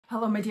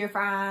Hello my dear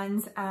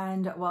friends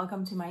and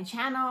welcome to my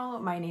channel.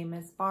 My name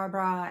is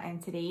Barbara and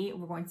today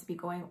we're going to be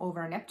going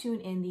over Neptune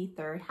in the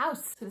third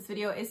house. So this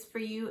video is for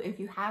you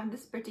if you have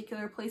this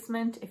particular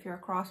placement. If you're a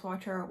cross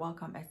watcher,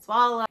 welcome as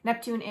well.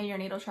 Neptune in your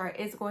natal chart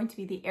is going to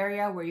be the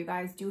area where you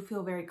guys do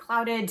feel very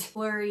clouded,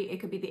 blurry. It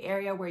could be the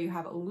area where you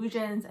have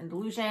illusions and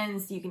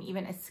delusions. You can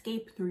even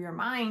escape through your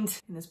mind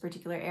in this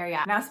particular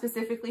area. Now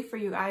specifically for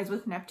you guys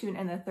with Neptune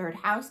in the third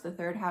house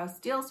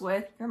deals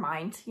with your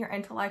mind, your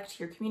intellect,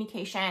 your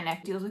communication.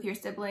 It deals with your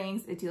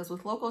siblings, it deals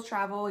with local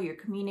travel, your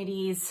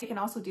communities. It can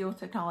also deal with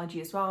technology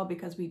as well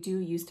because we do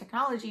use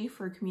technology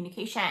for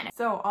communication.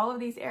 So all of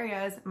these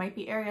areas might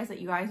be areas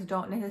that you guys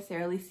don't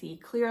necessarily see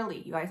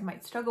clearly. You guys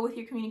might struggle with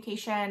your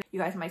communication. You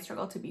guys might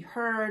struggle to be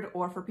heard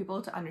or for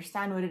people to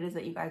understand what it is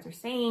that you guys are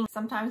saying.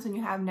 Sometimes when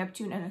you have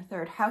Neptune in the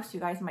third house, you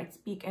guys might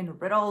speak in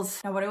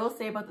riddles. Now what I will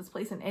say about this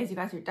placement is you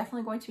guys are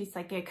definitely going to be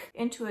psychic,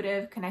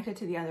 intuitive, connected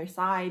to the other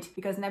side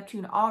because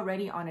Neptune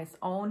already on its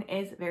own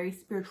is very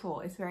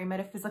spiritual. It's very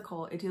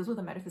metaphysical. It deals with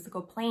the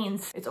metaphysical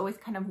planes. It's always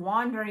kind of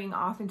wandering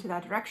off into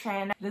that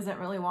direction. It doesn't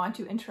really want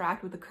to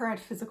interact with the current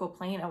physical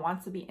plane. It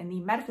wants to be in the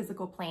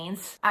metaphysical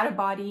planes, out of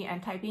body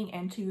and typing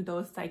into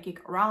those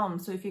psychic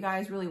realms. So if you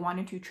guys really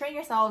wanted to train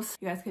yourselves,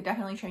 you guys could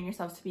definitely train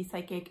yourselves to be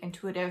psychic,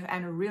 intuitive,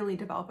 and really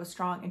develop a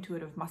strong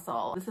intuitive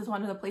muscle. This is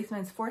one of the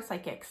placements for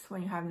psychics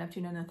when you have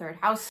Neptune in the third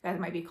house. You guys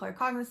might be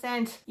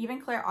claircognizant,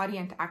 even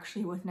clairaudient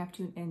actually with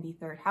Neptune in the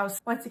third house.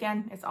 Once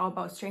again, it's all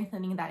about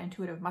strengthening that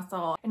intuitive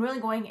muscle and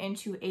really going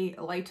into a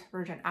light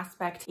version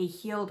aspect, a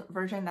healed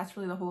version. That's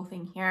really the whole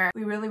thing here.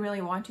 We really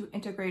want to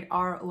integrate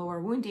our lower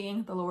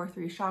wounding, the lower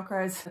three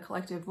chakras, the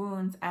collective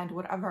wounds, and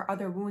whatever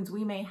other wounds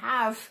we may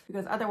have,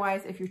 because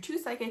otherwise if you're too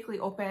psychically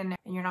open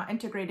and you're not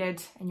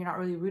integrated and you're not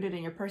really rooted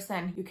in your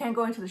person, you can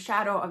go into the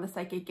shadow of the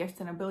psychic gifts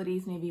and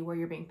abilities, maybe where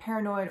you're being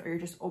paranoid or you're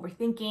just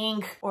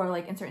overthinking, or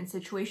like in certain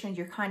situations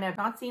you're kind of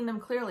not seeing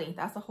them clearly.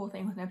 That's the whole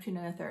thing with Neptune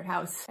in the third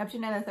house.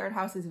 Neptune in the third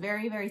house is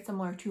very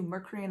similar to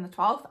Mercury in the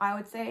 12th, I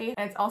would say,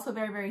 and it's also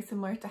very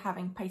similar to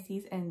having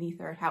Pisces in the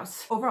third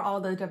house.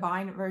 Overall, the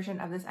divine version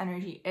of this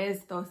energy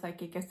is those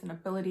psychic gifts and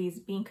abilities,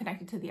 being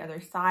connected to the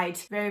other side,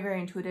 very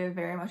intuitive,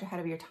 very much ahead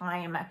of your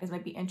time. You guys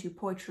might be into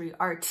poetry,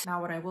 art.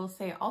 Now what I will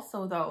say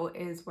also though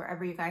is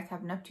wherever you guys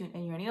have Neptune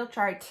in your natal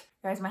chart,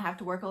 you guys might have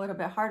to work a little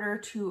bit harder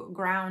to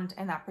ground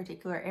in that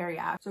particular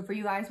area. So for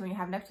you guys, when you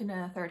have Neptune in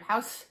the third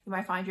house, you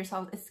might find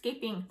yourselves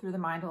escaping through the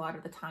mind a lot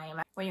of the time.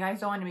 When you guys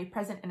don't want to be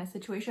present in a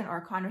situation or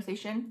a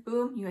conversation,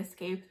 boom, you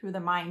escape through the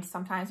mind.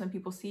 Sometimes when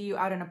people see you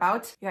out and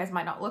about, you guys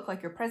might not look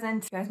like you're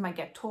present. You guys might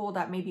get told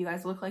that maybe you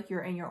guys look like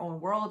you're in your own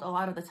world a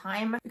lot of the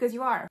time because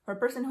you are. For a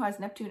person who has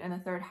Neptune in the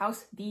third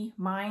house, the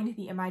mind,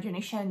 the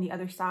imagination, the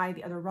other side,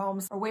 the other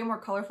realms are way more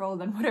colorful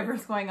than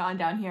whatever's going on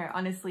down here.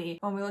 Honestly,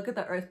 when we look at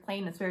the earth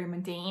plane, it's very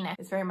mundane.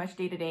 It's very much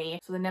day to day.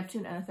 So the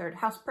Neptune in the third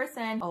house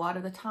person, a lot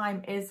of the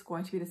time is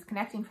going to be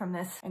disconnecting from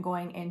this and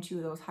going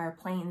into those higher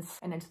planes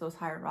and into those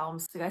higher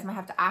realms. So you guys might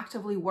have to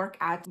actively work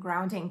at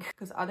grounding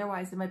because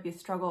otherwise it might be a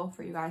struggle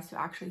for you guys to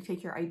actually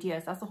take your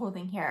ideas. That's the whole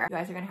thing here. You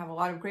guys are going to have a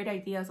lot of great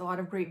ideas, a lot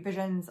of great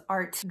visions,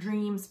 art,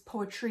 dreams,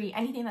 poetry,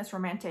 anything that's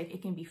romantic.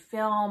 It can be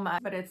film,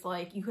 but it's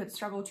like you could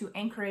struggle to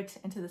anchor it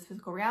into this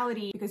physical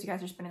reality because you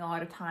guys are spending a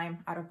lot of time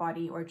out of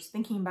body or just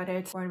thinking about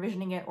it or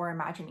envisioning it or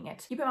imagining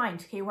it. Keep in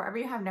mind, okay, wherever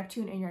you have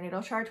Neptune in your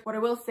natal chart, what I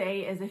will say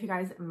is if you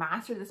guys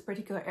master this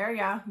particular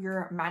area,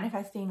 you're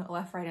manifesting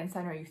left, right, and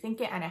center. You think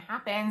it and it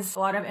happens. A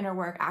lot of inner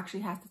work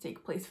actually has to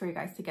take place for you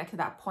guys to get to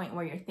that point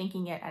where you're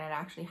thinking it and it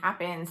actually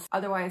happens.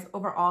 Otherwise,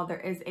 overall, there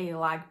is a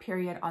lag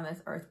period on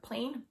this earth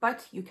plane,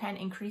 but you can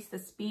increase the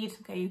speed.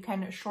 Okay, you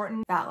can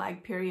shorten that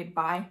lag period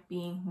by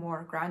being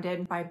more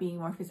grounded, by being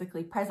more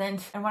physically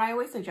present. And what I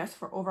always suggest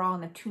for overall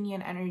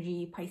Neptunian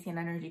energy, Piscean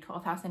energy,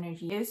 12th house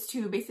energy is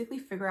to basically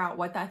figure out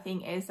what that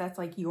thing is that's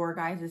like your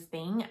guys'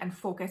 thing and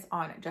focus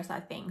on just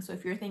that thing. So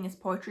if your thing is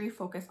poetry,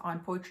 focus on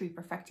poetry,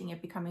 perfecting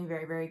it, becoming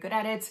very good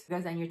at it,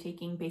 because then you're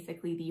taking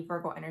basically the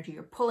Virgo energy.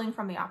 You're pulling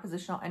from the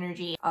oppositional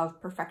energy of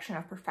perfection,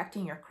 of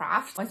perfecting your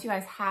craft. Once you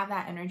guys have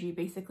that energy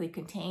basically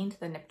contained,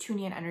 the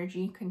Neptunian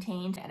energy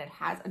contained, and it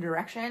has a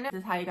direction, this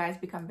is how you guys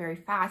become very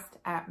fast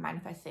at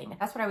manifesting.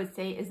 That's what I would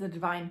say is the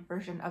divine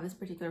version of this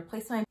particular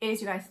placement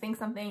is you guys think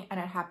something and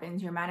it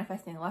happens. You're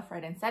manifesting left,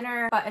 right, and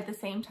center. But at the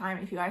same time,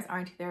 if you guys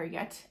aren't there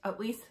yet, at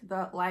least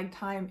the lag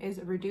time is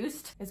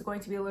reduced. It's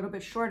going to be a little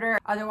bit shorter.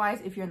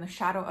 Otherwise, if you're in the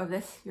shadow of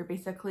this, you're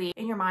basically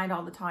in your mind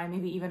all the time,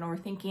 maybe even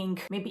overthinking,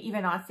 maybe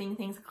even not seeing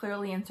things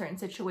clearly in certain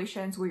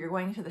situations where you're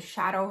going into the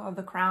shadow of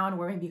the crown,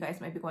 where maybe you guys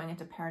might be going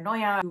into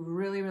paranoia. You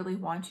really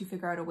want to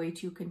figure out a way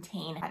to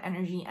contain that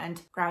energy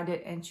and ground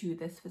it into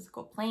this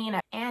physical plane,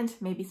 and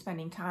maybe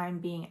spending time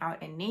being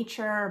out in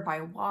nature,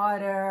 by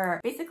water,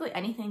 basically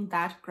anything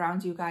that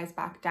grounds you guys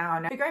back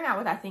down. Figuring out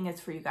what that thing is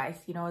for you guys,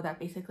 you know, that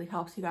basically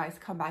helps you guys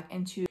come back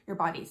into your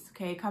bodies,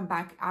 okay? Come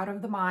back out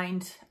of the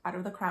mind, out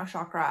of the crown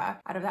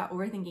chakra, out of that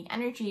overthinking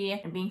energy,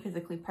 and being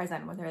physically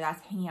present, whether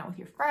that's hanging out with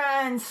your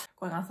friends,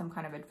 going on some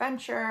kind of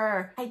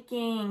adventure,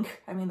 hiking.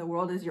 I mean, the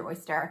world is your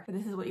oyster. But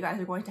this is what you guys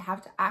are going to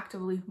have to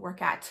actively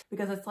work at,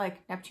 because it's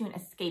like Neptune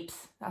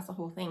escapes. That's the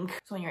whole thing.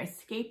 So when you're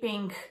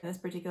escaping this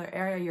particular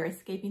area, you're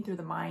escaping through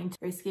the mind,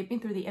 you're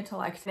escaping through the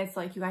intellect. And it's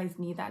like you guys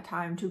need that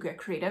time to get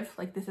creative.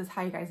 Like this is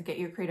how you guys get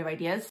your creative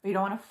ideas. But you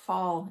don't want to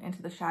fall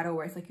into the shadow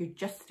where it's like you're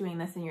just doing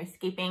this and you're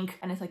escaping,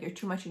 and it's like you're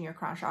too much in your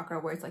crown chakra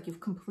where it's like you've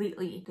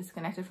completely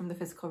disconnected from the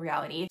physical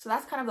reality. So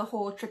that's kind of the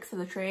whole tricks of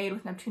the trade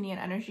with Neptunian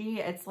energy.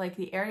 It's like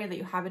the area that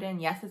you have it in,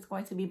 yes, it's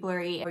going to be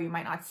blurry, or you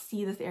might not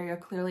see this area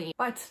clearly,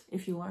 but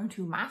if you learn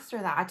to master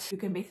that, you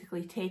can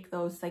basically take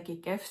those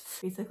psychic gifts,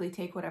 basically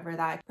take whatever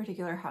that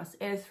particular house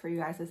is for you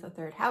guys as the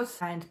third house,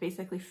 and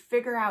basically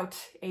figure out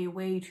a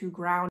way to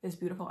ground this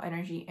beautiful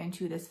energy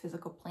into this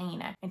physical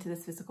plane, into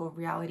this physical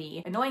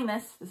reality. And knowing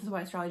this is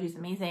why astrology is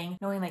amazing,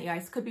 knowing that you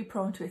guys could be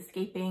prone to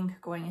escaping,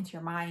 going into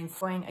your minds,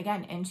 going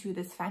again into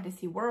this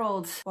fantasy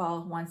world,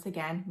 well, once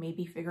again,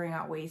 maybe figuring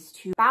out ways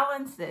to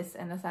balance this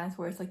in the sense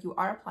where it's like you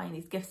are applying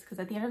these gifts, because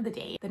at the end of the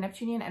day, the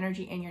Neptunian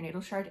energy in your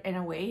natal chart in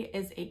a way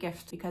is a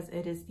gift, because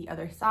it is the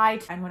other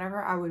side. And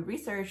whenever I would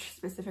research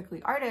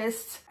specifically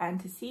artists and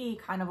to see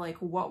kind of like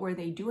what were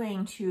they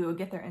doing to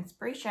get their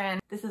inspiration,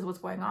 this is what's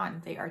going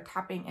on. They are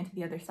tapping into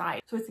the other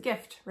side. So it's a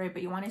gift, right?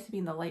 But you want it to be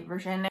in the light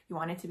version. You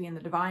want it to be in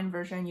the divine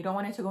version. You don't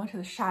want it to go into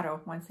the shadow,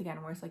 once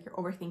again, where it's like you're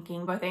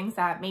overthinking about things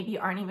that maybe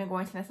aren't even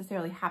going to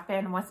necessarily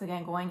happen. Once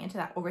again, going into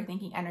that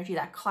overthinking energy,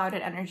 that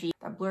clouded energy,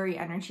 that blurry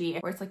energy,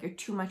 where it's like you're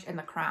too much in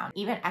the crown.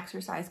 Even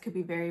exercise could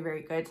be very,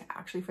 very good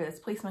actually for this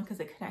placement,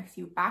 because it connects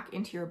you back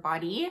into your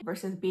body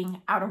versus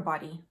being out of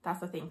body. That's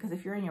the thing, because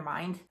if you're in your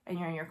mind and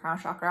you're in your crown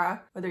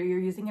chakra, whether you're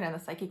using it in a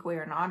psychic way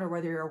or not, or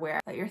whether you're aware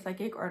that you're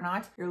psychic or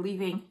not, you're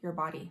leaving your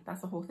body.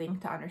 That's the whole thing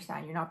to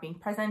understand. You're not being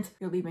present,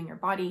 you're leaving your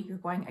body, you're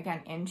going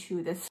again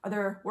into this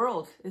other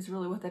world is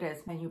really what it is.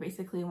 And you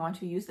basically want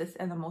to use this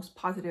in the most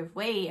positive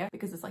way,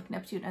 because it's like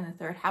Neptune in the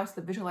third house.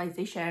 The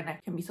visualization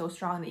can be so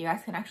strong that you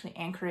guys can actually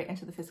anchor it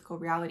into the physical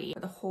reality.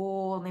 But the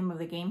whole name of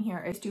the game here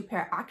is to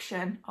pair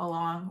action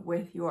along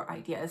with your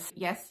ideas.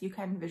 Yes, you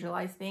can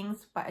visualize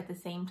things, but at the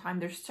same time,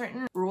 there's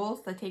certain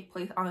rules that take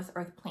place on this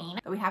earth plane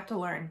that we have to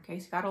learn. Okay,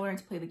 so you got to learn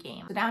to play the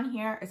game. So down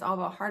here, it's all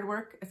about hard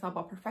work. It's all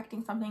about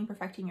perfecting something,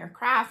 perfecting your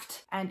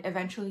craft, and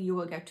eventually you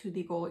will get to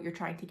the goal you're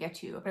trying to get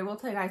to. But I will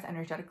tell you guys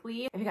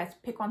energetically, if you guys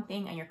pick one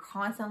thing and you're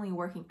constantly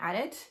working at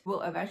it,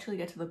 we'll eventually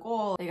get to the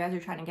goal that you guys are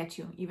trying to get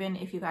to. Even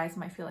if you guys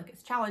might feel like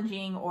it's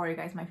challenging, or you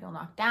guys might feel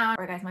knocked down,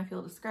 or you guys might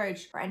feel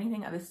discouraged, or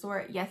anything of the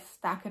sort, yes,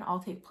 that can all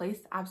take place,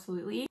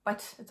 absolutely.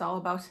 But it's all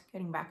about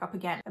getting back up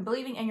again and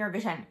believing in your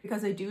vision,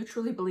 because I do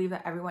truly believe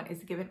that everyone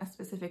is given a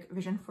specific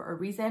vision for a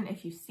reason.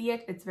 If you see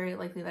it, it's very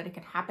likely that it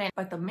can happen.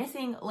 But the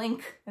missing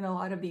link in a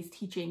lot of these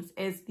teachings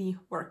is the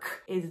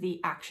work, is the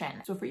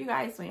action. So for you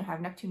guys, when you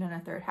have Neptune in a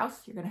third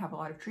house, you're going to have a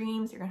lot of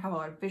dreams, you're going to have a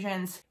lot of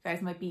visions. You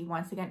guys might be,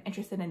 once again,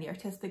 interested in the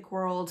artistic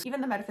world,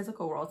 even the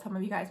metaphysical world. Some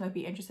of you guys might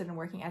be interested in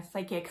working as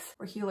psychics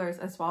or healers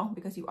as well,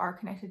 because you are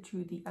connected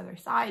to the other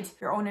side.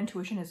 Your own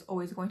intuition is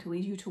always going to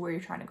lead you to where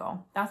you're trying to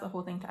go. That's the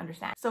whole thing to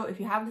understand. So if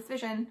you have this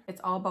vision,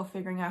 it's all about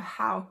figuring out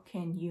how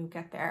can you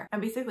get there,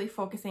 and basically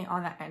focusing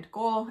on that end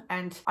goal.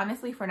 And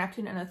honestly, for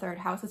Neptune in the third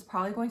house, it's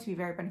probably going to be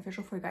very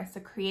beneficial for you guys to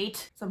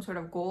create some sort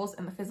of goals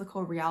in the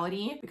physical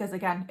reality, because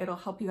again, it'll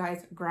help you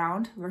guys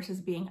ground versus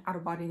being out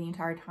of body the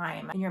entire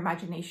time in your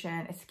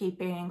imagination,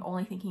 escaping,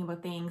 only thinking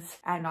about things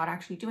and not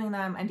actually doing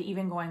them, and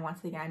even going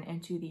once again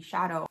into the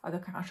shadow of the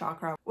crown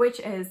chakra, which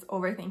is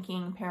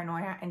overthinking,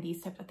 paranoia, and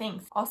these types of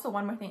things. Also,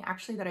 one more thing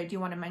actually that I do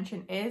want to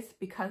mention is,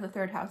 because the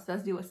third house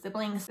does deal with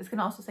siblings, this can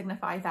also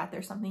signify that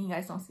there's something you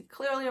guys don't see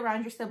clearly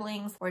around your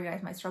siblings, or you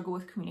guys might struggle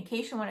with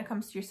communication when it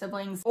comes to your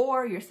siblings,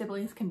 or your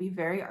siblings can be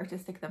very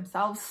artistic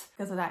themselves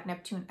because of that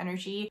Neptune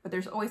energy. But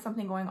there's always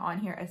something going on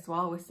here as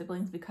well with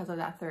siblings because of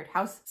that third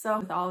house. So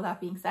with all of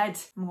that being said,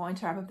 I'm going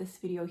to wrap up this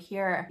video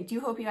here. I do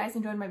hope you guys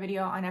enjoyed my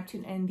video on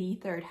Neptune in the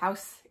third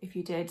house. If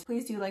you did,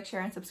 please do like,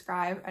 share, and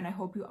subscribe, and I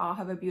hope you all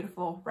have a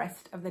beautiful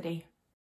rest of the day.